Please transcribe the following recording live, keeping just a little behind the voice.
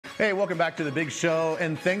Hey, welcome back to The Big Show,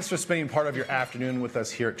 and thanks for spending part of your afternoon with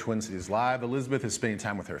us here at Twin Cities Live. Elizabeth is spending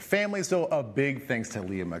time with her family, so a big thanks to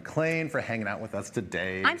Leah McLean for hanging out with us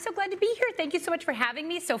today. I'm so glad to be here. Thank you so much for having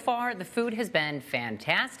me. So far, the food has been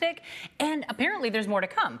fantastic, and apparently there's more to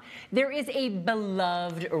come. There is a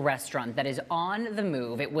beloved restaurant that is on the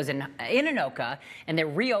move. It was in Anoka, and they're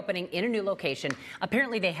reopening in a new location.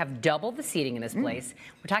 Apparently, they have doubled the seating in this place.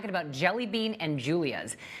 We're talking about Jellybean and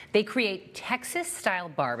Julia's. They create Texas-style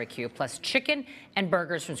barbecue plus chicken and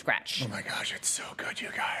burgers from scratch. Oh my gosh, it's so good, you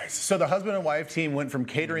guys. So the husband and wife team went from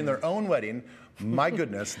catering their own wedding. My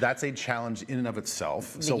goodness, that's a challenge in and of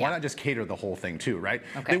itself. So why not just cater the whole thing too, right?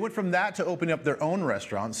 Okay. They went from that to opening up their own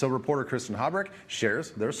restaurant. So reporter Kristin Haubrich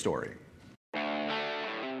shares their story.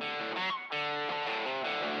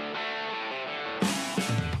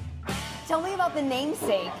 Tell me about the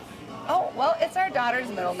namesake. Oh, well, it's our daughter's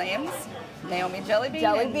middle names. Naomi Jellybean.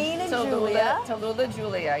 Jellybean and Julia. Tallulah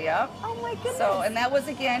Julia, yeah. Oh my goodness. So, and that was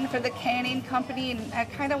again for the canning company, and I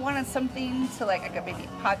kind of wanted something to like I could maybe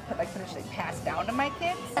potentially pass down to my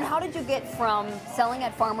kids. And how did you get from selling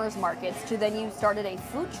at farmers markets to then you started a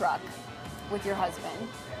food truck with your husband?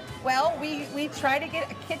 Well, we tried to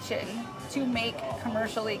get a kitchen to make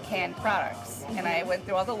commercially canned products, and I went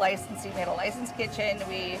through all the licensing. We had a licensed kitchen.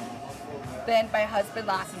 Then my husband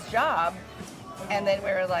lost his job, and then we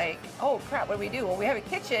were like, oh crap, what do we do? Well, we have a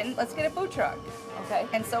kitchen, let's get a food truck. Okay.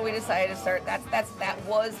 And so we decided to start,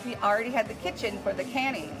 we already had the kitchen for the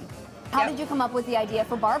canning. How did you come up with the idea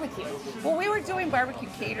for barbecue? Well, we were doing barbecue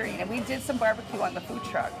catering, and we did some barbecue on the food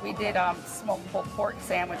truck. We did smoked pulled pork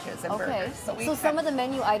sandwiches and burgers. So some of the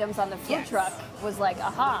menu items on the food truck was like,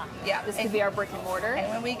 aha, this could be our brick and mortar. And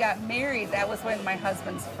when we got married, that was when my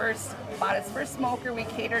husband's bought his first smoker. We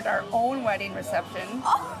catered our own wedding reception.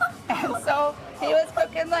 And so he was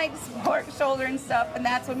cooking like pork shoulder and stuff, and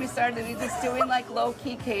that's when we started just doing like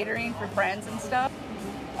low-key catering for friends and stuff.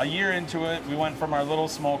 A year into it, we went from our little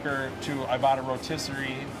smoker to I bought a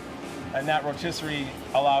rotisserie, and that rotisserie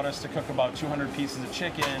allowed us to cook about 200 pieces of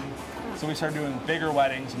chicken. So we started doing bigger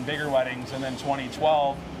weddings, and then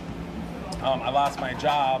 2012, I lost my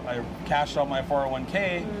job. I cashed out my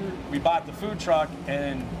 401k. We bought the food truck,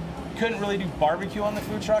 and couldn't really do barbecue on the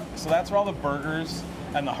food truck, so that's where all the burgers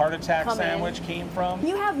and the heart attack sandwich came from.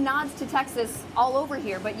 You have nods to Texas all over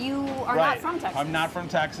here, but you are not from Texas. I'm not from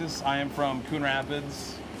Texas. I am from Coon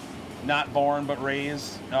Rapids. Not born, but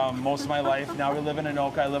raised most of my life. Now we live in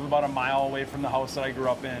Anoka. I live about a mile away from the house that I grew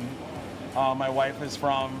up in. My wife is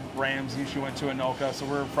from Ramsey. She went to Anoka, so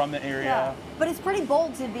we're from the area. Yeah. But it's pretty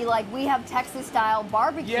bold to be like, we have Texas-style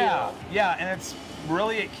barbecue. Yeah, and it's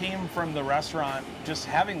really, it came from the restaurant, just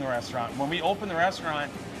having the restaurant. When we opened the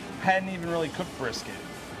restaurant, hadn't even really cooked brisket.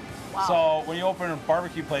 Wow. So when you open a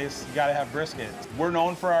barbecue place, you gotta have brisket. We're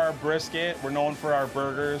known for our brisket, we're known for our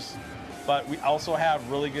burgers, but we also have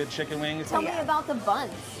really good chicken wings. Tell me about the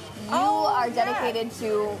buns. You are dedicated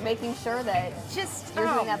to making sure that you're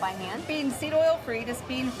doing that by hand? Being seed oil free, just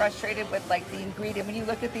being frustrated with like the ingredient. When you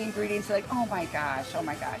look at the ingredients, you're like, oh my gosh,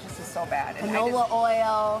 this is so bad. And canola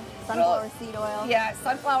oil, sunflower seed oil. Yeah,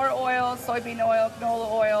 sunflower oil, soybean oil,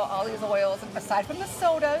 canola oil, all these oils. Aside from the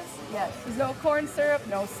sodas, there's no corn syrup,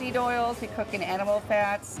 no seed oils. We cook in animal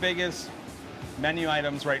fats. Biggest menu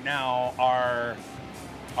items right now are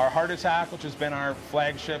our heart attack, which has been our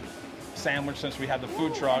flagship sandwich since we had the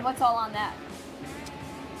food truck. And what's all on that?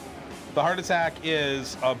 The heart attack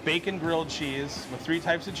is a bacon grilled cheese with 3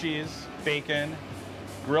 types of cheese, bacon,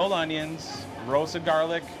 grilled onions, roasted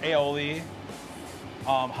garlic aioli,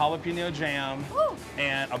 jalapeno jam,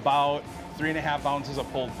 and about 3.5 ounces of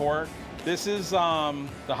pulled pork. This is the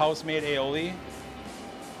house-made aioli,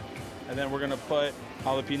 and then we're gonna put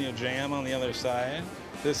jalapeno jam on the other side.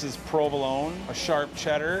 This is provolone, a sharp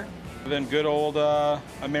cheddar, and then good old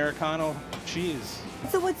Americano cheese.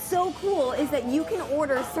 So what's so cool is that you can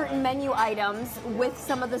order certain menu items with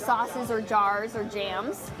some of the sauces or jars or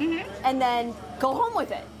jams, and then go home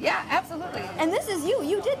with it. Yeah, absolutely. And this is you.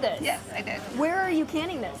 You did this. Yes, I did. Where are you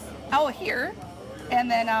canning this? Oh, here. And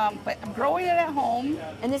then, but I'm growing it at home.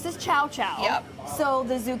 And this is chow chow. Yep. So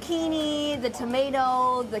the zucchini, the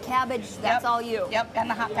tomato, the cabbage, that's all you. Yep, and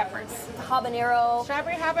the hot peppers. The habanero.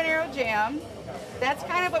 Strawberry habanero jam. That's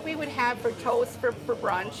kind of what we would have for toast for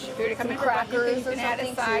brunch. If you were to come in for brunch, you can add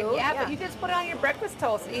a side. Yeah, but you just put it on your breakfast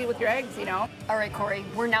toast and eat it with your eggs, you know. All right, Corey,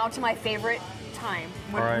 we're now to my favorite time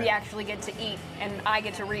when we actually get to eat and I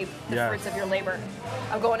get to reap the fruits of your labor.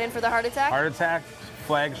 I'm going in for the heart attack. Heart attack,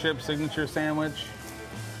 flagship signature sandwich.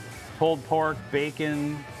 Pulled pork,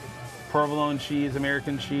 bacon, provolone cheese,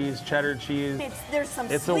 American cheese, cheddar cheese. There's some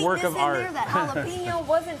It's a sweetness work of in art. there. That jalapeno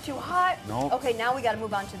wasn't too hot. Nope. Okay, now we got to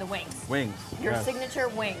move on to the wings. Wings. Your yes. signature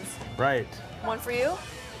wings. Right. One for you.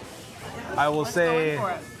 I will Let's say go in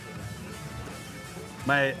for it.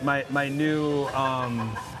 my new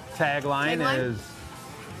tagline Tagline? is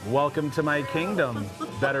 "Welcome to my kingdom,"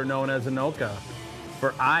 better known as Anoka,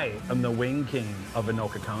 for I am the wing king of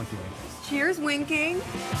Anoka County. Cheers, Wing King.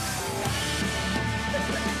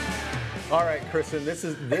 All right, Kristin,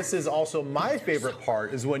 this is also my favorite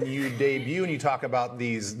part is when you debut and you talk about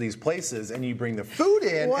these places and you bring the food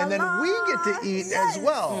in and then we get to eat Yes. as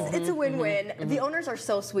well. It's a win-win. The owners are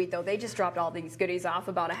so sweet, though. They just dropped all these goodies off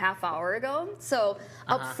about a half hour ago. So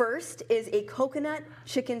up first is a coconut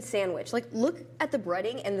chicken sandwich. Like, look at the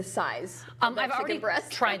breading and the size of that I've already chicken breast.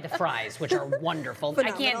 tried the fries, which are wonderful. I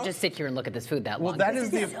can't Phenomenal. just sit here and look at this food that Well, long. that is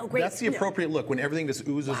so great. that's the appropriate look when everything just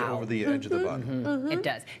oozes over the edge of the bun. It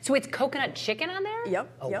does. So it's coconut chicken on there? Yep.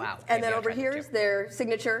 Oh, yep. wow. And Maybe then I'll over try that here too. is their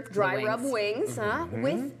signature dry wings. rub wings,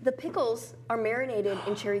 with the pickles are marinated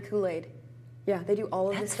in cherry Kool-Aid. Yeah, they do all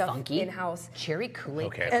of this That's stuff funky. in-house. Cherry Kool-Aid.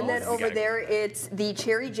 Okay. And then Oh, over okay. there, it's the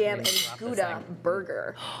cherry jam and drop this Gouda thing.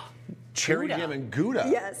 burger. Cherry Gouda. jam and Gouda.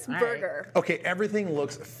 Yes, All right. burger. Okay, everything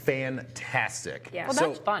looks fantastic. Yeah. Well, So-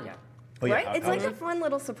 that's fun. Oh, yeah, Right? It's like a fun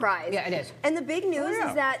little surprise. Yeah, it is. And the big news yeah.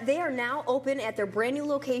 is that they are now open at their brand new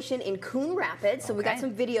location in Coon Rapids. So we got Okay.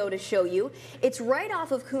 some video to show you. It's right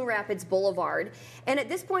off of Coon Rapids Boulevard. And at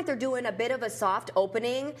this point, they're doing a bit of a soft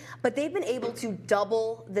opening, but they've been able to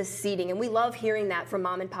double the seating. And we love hearing that from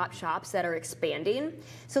mom and pop shops that are expanding.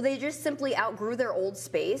 So they just simply outgrew their old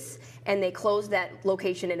space and they closed that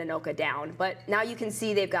location in Anoka down. But now you can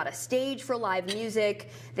see they've got a stage for live music.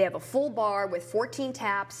 They have a full bar with 14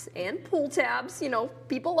 taps and pool tabs. You know,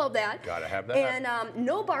 people love that. Gotta have that. And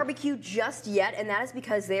no barbecue just yet, and that is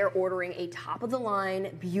because they are ordering a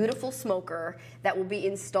top-of-the-line, beautiful smoker that will be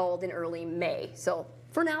installed in early May. So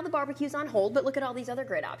for now, the barbecue's on hold, but look at all these other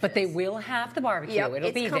great options. But they will have the barbecue. Yep, It'll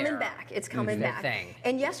it's be coming there. back. It's coming the back. thing.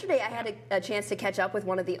 And yesterday, I had a chance to catch up with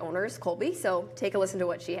one of the owners, Colby. So take a listen to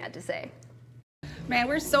what she had to say. Man,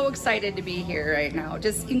 we're so excited to be here right now.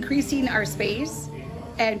 Just increasing our space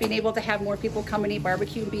and being able to have more people come and eat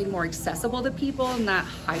barbecue and being more accessible to people, not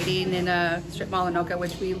hiding in a strip mall in Anoka,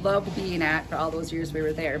 which we loved being at for all those years we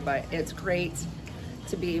were there. But it's great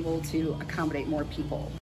to be able to accommodate more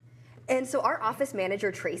people. And so our office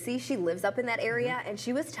manager, Tracy, she lives up in that area, and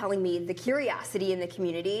she was telling me the curiosity in the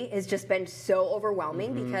community has just been so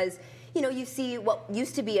overwhelming because, you know, you see what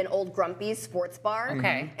used to be an old Grumpy's sports bar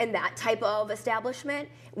Okay. and that type of establishment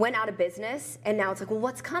went out of business, and now it's like, well,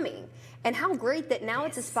 what's coming? And how great that now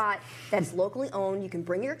it's a spot that's locally owned. You can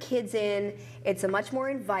bring your kids in. It's a much more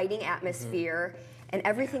inviting atmosphere. And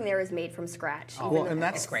everything there is made from scratch. even Well, the and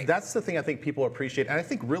pickles. that's the thing I think people appreciate, and I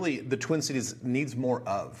think really the Twin Cities needs more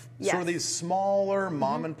of. Sort of Yes. these smaller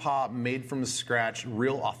mom and pop, made from scratch,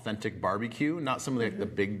 real authentic barbecue, not some of the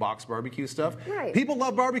big box barbecue stuff. Right. People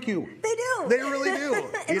love barbecue. They do. They really do. And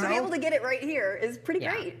you to be know? able to get it right here is pretty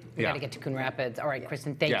Yeah. great. We Yeah. got to get to Coon Rapids. All right,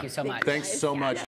 Kristen, thank Yeah. you so much. Thanks so much.